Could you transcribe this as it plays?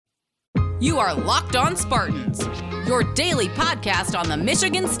You are Locked On Spartans, your daily podcast on the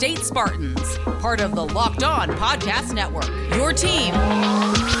Michigan State Spartans, part of the Locked On Podcast Network, your team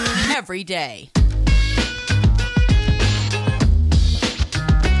every day.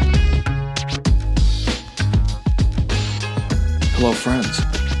 Hello, friends,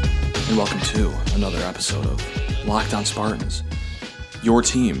 and welcome to another episode of Locked On Spartans, your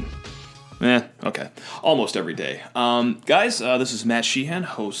team. Almost every day. Guys, this is Matt Sheehan,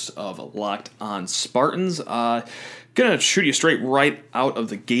 host of Locked On Spartans. Gonna shoot you straight right out of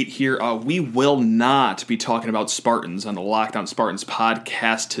the gate here. We will not be talking about Spartans on the Locked On Spartans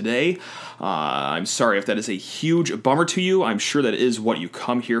podcast today. I'm sorry if that is a huge bummer to you. I'm sure that is what you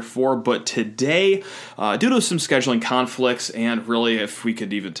come here for. But today, due to some scheduling conflicts, and really if we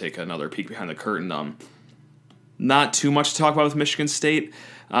could even take another peek behind the curtain, not too much to talk about with Michigan State.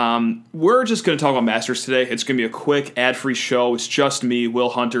 We're just going to talk about Masters today. It's going to be a quick ad-free show. It's just me. Will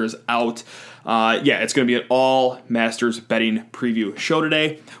Hunter is out. It's going to be an all Masters betting preview show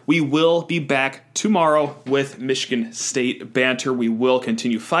today. We will be back tomorrow with Michigan State banter. We will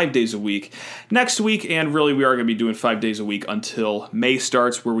continue 5 days a week next week, and really we are going to be doing 5 days a week until May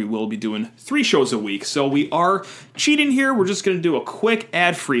starts, where we will be doing 3 shows a week. So we are cheating here. We're just going to do a quick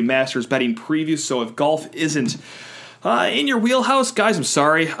ad-free Masters betting preview. So if golf isn't in your wheelhouse, guys, I'm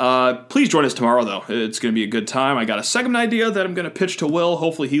sorry. Please join us tomorrow, though. It's going to be a good time. I got a segment idea that I'm going to pitch to Will.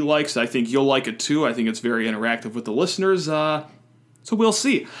 Hopefully he likes it. I think you'll like it, too. I think it's very interactive with the listeners, so we'll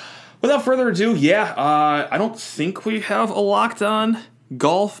see. Without further ado, I don't think we have a Locked On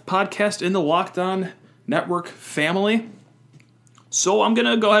Golf podcast in the Locked On Network family. So I'm going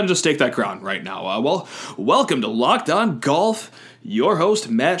to go ahead and just stake that ground right now. Welcome to Locked On Golf. Your host,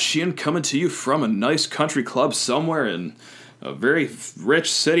 Matt Sheehan, coming to you from a nice country club somewhere in a very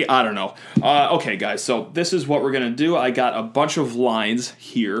rich city. I don't know. Okay, guys, so this is what we're going to do. I got a bunch of lines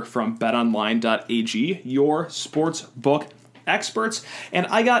here from betonline.ag, your sports book experts, and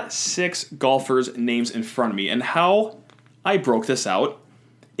I got 6 golfers' names in front of me. And how I broke this out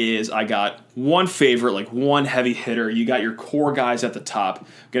is I got one favorite, like one heavy hitter. You got your core guys at the top. I'm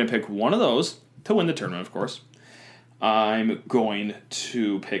going to pick one of those to win the tournament, of course. I'm going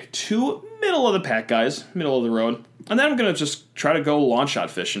to pick 2 middle-of-the-pack guys, middle of the road, and then I'm going to just try to go long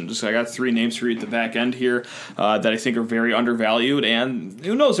shot fishing. I got 3 names for you at the back end here that I think are very undervalued, and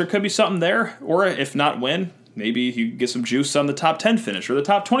who knows, there could be something there, or if not win, maybe you get some juice on the top 10 finish or the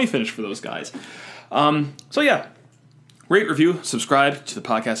top 20 finish for those guys. Rate, review, subscribe to the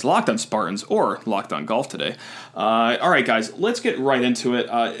podcast Locked On Spartans or Locked On Golf today. All right, guys, let's get right into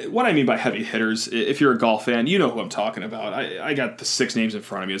it. What I mean by heavy hitters, if you're a golf fan, you know who I'm talking about. I got the 6 names in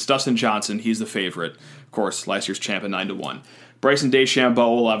front of me. It's Dustin Johnson. He's the favorite. Of course, last year's champ at 9-1. Bryson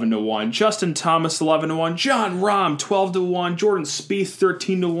DeChambeau, 11-1. Justin Thomas, 11-1. Jon Rahm, 12-1. Jordan Spieth,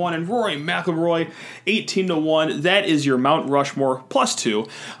 13-1. And Rory McIlroy, 18-1. That is your Mount Rushmore plus 2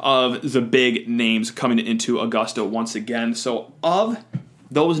 of the big names coming into Augusta once again. So of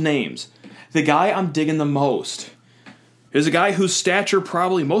those names, the guy I'm digging the most is a guy whose stature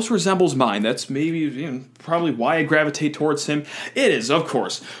probably most resembles mine. That's maybe probably why I gravitate towards him. It is, of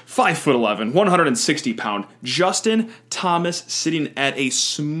course, 5'11", 160-pound Justin Thomas, sitting at a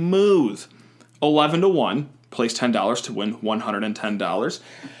smooth 11-1. Place $10 to win $110.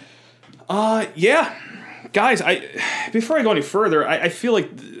 Guys, before I go any further, I feel like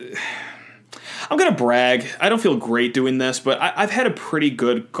I'm gonna brag. I don't feel great doing this, but I've had a pretty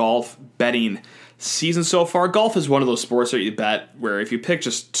good golf betting season so far. Golf is one of those sports that you bet where if you pick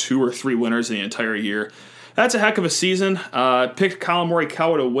just 2 or 3 winners in the entire year, that's a heck of a season. Picked Colin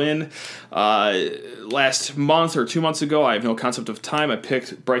Morikawa to win last month or 2 months ago. I have no concept of time. I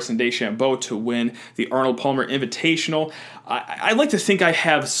picked Bryson DeChambeau to win the Arnold Palmer Invitational. I like to think I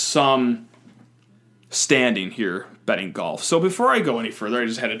have some standing here betting golf. So before I go any further, I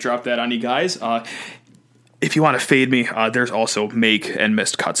just had to drop that on you guys. If you want to fade me, there's also make and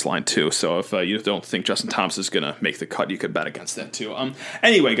missed cuts line too. So if you don't think Justin Thomas is going to make the cut, you could bet against that too.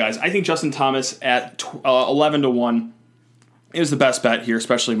 Anyway, guys, I think Justin Thomas at 11-1 is the best bet here,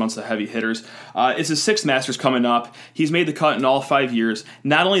 especially amongst the heavy hitters. It's his 6th Masters coming up. He's made the cut in all 5 years.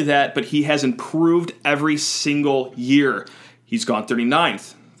 Not only that, but he has improved every single year. He's gone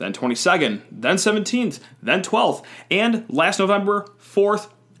 39th, then 22nd, then 17th, then 12th, and last November,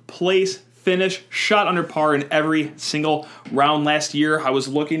 4th place finish, shot under par in every single round last year. I was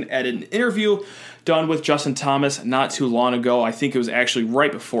looking at an interview done with Justin Thomas not too long ago. I think it was actually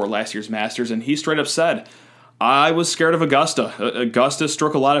right before last year's Masters, and he straight up said, I was scared of Augusta. Augusta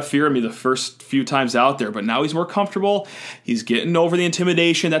struck a lot of fear in me the first few times out there, but now he's more comfortable. He's getting over the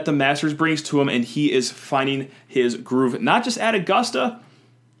intimidation that the Masters brings to him, and he is finding his groove, not just at Augusta,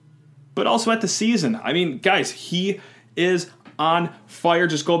 but also at the season. I mean, guys, he is on fire.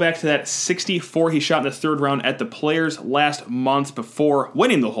 Just go back to that 64 he shot in the third round at the Players last month before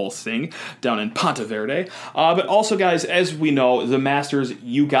winning the whole thing down in Ponte Verde. But also, guys, as we know, the Masters,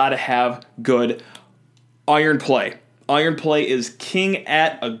 you got to have good iron play. Iron play is king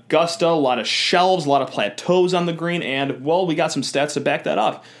at Augusta. A lot of shelves, a lot of plateaus on the green, and, well, we got some stats to back that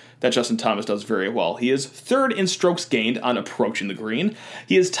up that Justin Thomas does very well. He is third in strokes gained on approaching the green.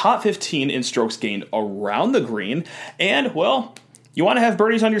 He is top 15 in strokes gained around the green. And, well, you want to have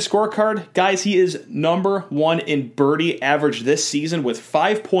birdies on your scorecard? Guys, he is number one in birdie average this season with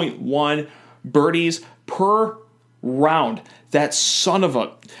 5.1 birdies per round. That son of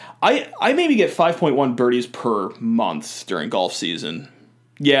a... I maybe get 5.1 birdies per month during golf season.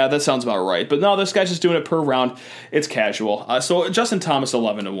 Yeah, that sounds about right. But no, this guy's just doing it per round. It's casual. So Justin Thomas,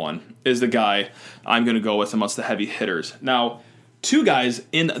 11-1, is the guy I'm going to go with amongst the heavy hitters. Now, two guys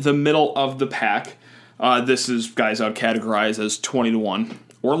in the middle of the pack. This is guys I would categorize as 20-1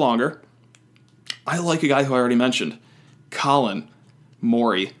 or longer. I like a guy who I already mentioned, Collin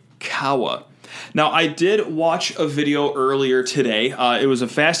Morikawa. Now, I did watch a video earlier today. It was a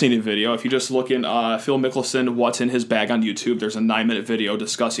fascinating video. If you just look in Phil Mickelson, What's in His Bag on YouTube, there's a 9-minute video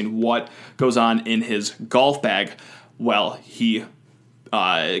discussing what goes on in his golf bag while he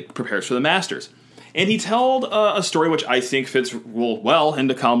prepares for the Masters. And he told a story which I think fits well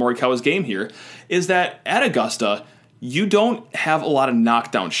into Collin Morikawa's game here, is that at Augusta, you don't have a lot of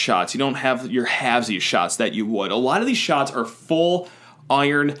knockdown shots. You don't have your halvesies shots that you would. A lot of these shots are full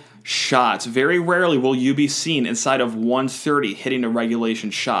iron shots. Very rarely will you be seen inside of 130 hitting a regulation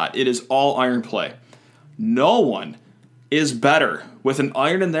shot. It is all iron play. No one is better with an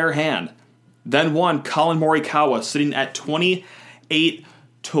iron in their hand than one Collin Morikawa sitting at 28-1.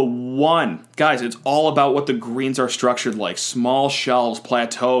 Guys, it's all about what the greens are structured like. Small shelves,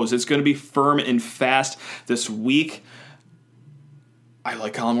 plateaus. It's going to be firm and fast this week. I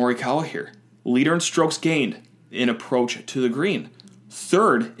like Collin Morikawa here. Leader in strokes gained in approach to the green.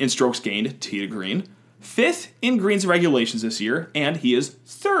 Third in strokes gained, tee to green. Fifth in greens regulations this year, and he is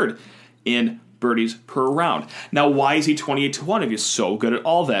third in birdies per round. Now, why is he 28-1 if he's so good at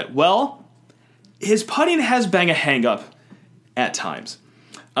all that? Well, his putting has been a hang-up at times.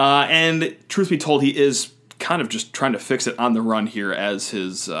 And truth be told, he is kind of just trying to fix it on the run here as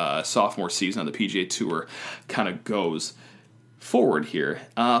his sophomore season on the PGA Tour kind of goes forward here.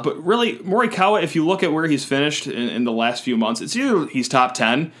 But really, Morikawa, if you look at where he's finished in the last few months, it's either he's top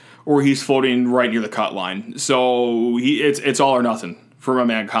 10 or he's floating right near the cut line. So it's all or nothing for my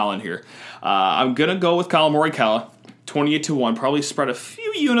man Collin here. I'm going to go with Collin Morikawa, 28-1. Probably spread a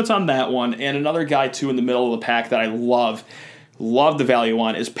few units on that one. And another guy, too, in the middle of the pack that I love the value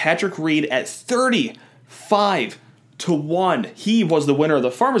on, is Patrick Reed at 35-1. He was the winner of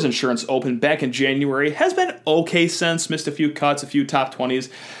the Farmers Insurance Open back in January. Has been okay since. Missed a few cuts, a few top 20s,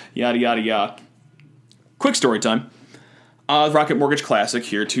 yada, yada, yada. Quick story time. Rocket Mortgage Classic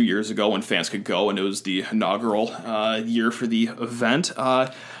here 2 years ago when fans could go, and it was the inaugural year for the event.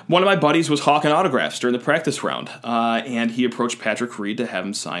 One of my buddies was hawking autographs during the practice round, and he approached Patrick Reed to have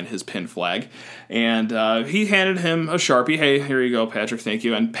him sign his pin flag. And he handed him a Sharpie. Hey, here you go, Patrick, thank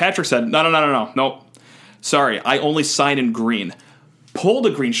you. And Patrick said, no. Sorry, I only sign in green. Pulled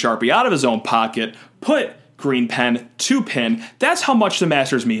a green Sharpie out of his own pocket, put green pen to pin. That's how much the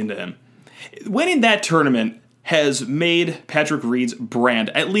Masters mean to him. Winning that tournament has made Patrick Reed's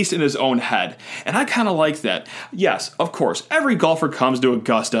brand, at least in his own head. And I kind of like that. Yes, of course, every golfer comes to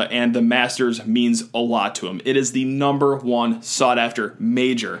Augusta, and the Masters means a lot to him. It is the number one sought-after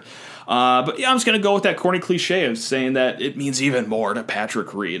major. But yeah, I'm just going to go with that corny cliche of saying that it means even more to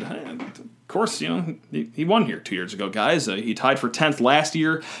Patrick Reed. Of course, he won here 2 years ago, guys. He tied for 10th last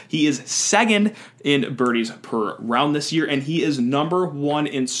year. He is second in birdies per round this year, and he is number one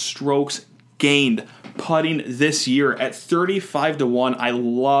in strokes gained putting this year at 35-1. I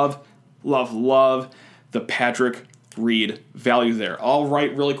love the Patrick Reed value there. All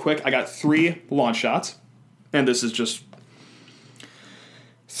right, really quick, I got 3 launch shots, and this is just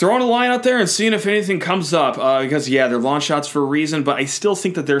throwing a line out there and seeing if anything comes up, because, yeah, they're launch shots for a reason, but I still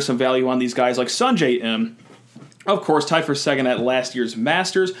think that there's some value on these guys like Sungjae Im. Of course, tied for second at last year's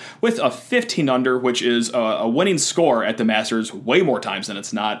Masters with a 15 under, which is a winning score at the Masters way more times than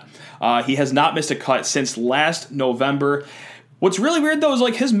it's not. He has not missed a cut since last November. What's really weird, though, is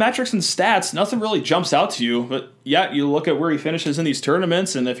like his metrics and stats, nothing really jumps out to you, but yeah, you look at where he finishes in these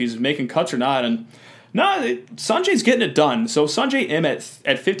tournaments and if he's making cuts or not, and no, Sungjae's getting it done. So Sungjae Im at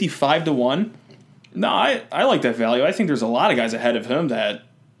 55-1. No, I like that value. I think there's a lot of guys ahead of him that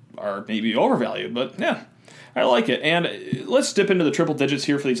are maybe overvalued, but yeah. I like it. And let's dip into the triple digits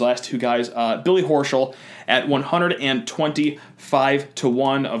here for these last two guys. Billy Horschel at 125 to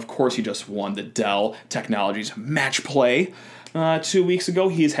 1. Of course, he just won the Dell Technologies Match Play 2 weeks ago.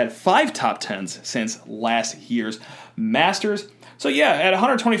 He's had 5 top 10s since last year's Masters. So yeah, at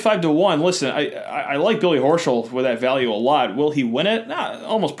 125 to 1, listen, I like Billy Horschel with that value a lot. Will he win it? Nah,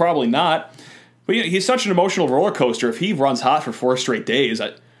 almost probably not. But he's such an emotional roller coaster. If he runs hot for 4 straight days,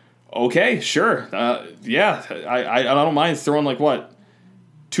 okay, sure. Yeah, I don't mind throwing like what,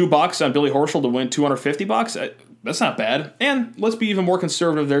 $2 on Billy Horschel to win $250. That's not bad. And let's be even more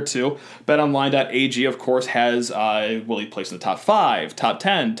conservative there too. BetOnline.ag, of course, has will he place in the top 5, top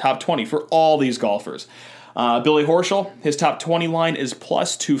 10, top 20 for all these golfers. Billy Horschel, his top 20 line is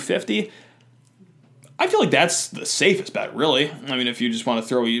plus 250. I feel like that's the safest bet, really. I mean, if you just want to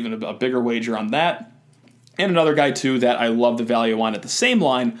throw even a bigger wager on that. And another guy, too, that I love the value on at the same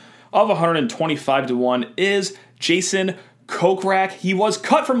line of 125 to 1 is Jason Kokrak. He was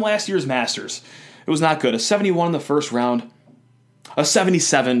cut from last year's Masters. It was not good. A 71 in the first round, a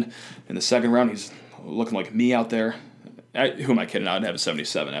 77 in the second round. He's looking like me out there. Who am I kidding? I'd have a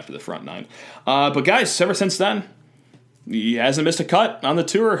 77 after the front 9. But guys, ever since then, he hasn't missed a cut on the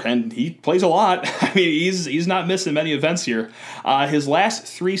tour, and he plays a lot. I mean, he's not missing many events here. His last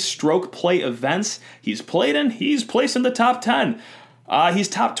 3 stroke play events he's played in, he's placed in the top 10. He's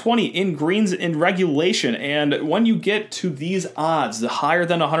top 20 in greens in regulation, and when you get to these odds, the higher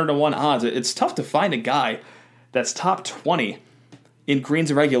than 100 to 1 odds, it's tough to find a guy that's top 20 in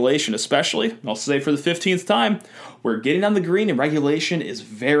greens in regulation, especially, I'll say for the 15th time, where getting on the green in regulation is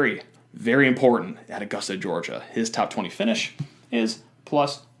very, very important at Augusta, Georgia. His top 20 finish is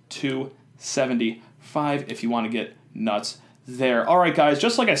plus 275 if you want to get nuts there. All right, guys,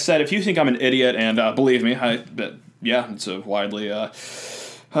 just like I said, if you think I'm an idiot, and believe me, it's a widely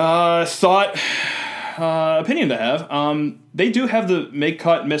thought opinion to have. They do have the make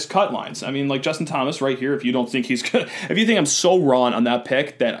cut, miss cut lines. I mean, like Justin Thomas right here, if you don't think he's good, if you think I'm so wrong on that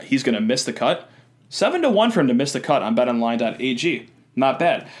pick that he's going to miss the cut, 7 to 1 for him to miss the cut on betonline.ag. Not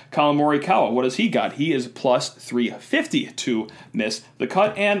bad. Colin Morikawa, what has he got? He is plus 350 to miss the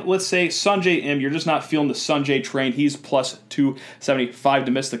cut. And let's say Sungjae Im, you're just not feeling the Sungjae train. He's plus 275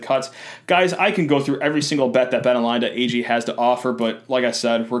 to miss the cuts. Guys, I can go through every single bet that betonline.ag has to offer, but like I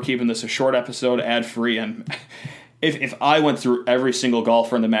said, we're keeping this a short episode, ad-free, and if I went through every single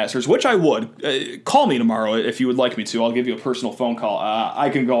golfer in the Masters, which I would, call me tomorrow if you would like me to. I'll give you a personal phone call. I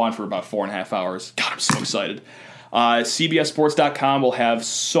can go on for about 4.5 hours. God, I'm so excited. CBSSports.com will have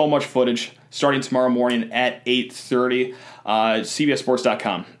so much footage starting tomorrow morning at 8:30.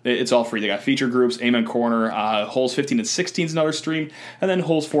 CBSSports.com. It's all free. They got feature groups, Amen Corner, holes 15 and 16 is another stream, and then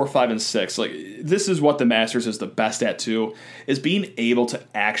holes 4, 5, and 6. Like, this is what the Masters is the best at too, is being able to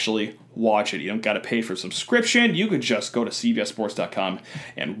actually watch it. You don't got to pay for a subscription. You could just go to CBSSports.com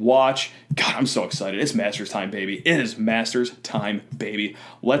and watch. God, I'm so excited. It's Masters time, baby. It is Masters time, baby.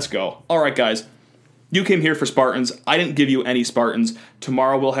 Let's go. All right, guys. You came here for Spartans. I didn't give you any Spartans.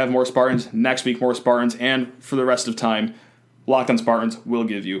 Tomorrow we'll have more Spartans. Next week more Spartans. And for the rest of time, Locked on Spartans will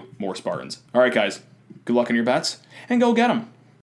give you more Spartans. All right, guys. Good luck on your bets, and go get them.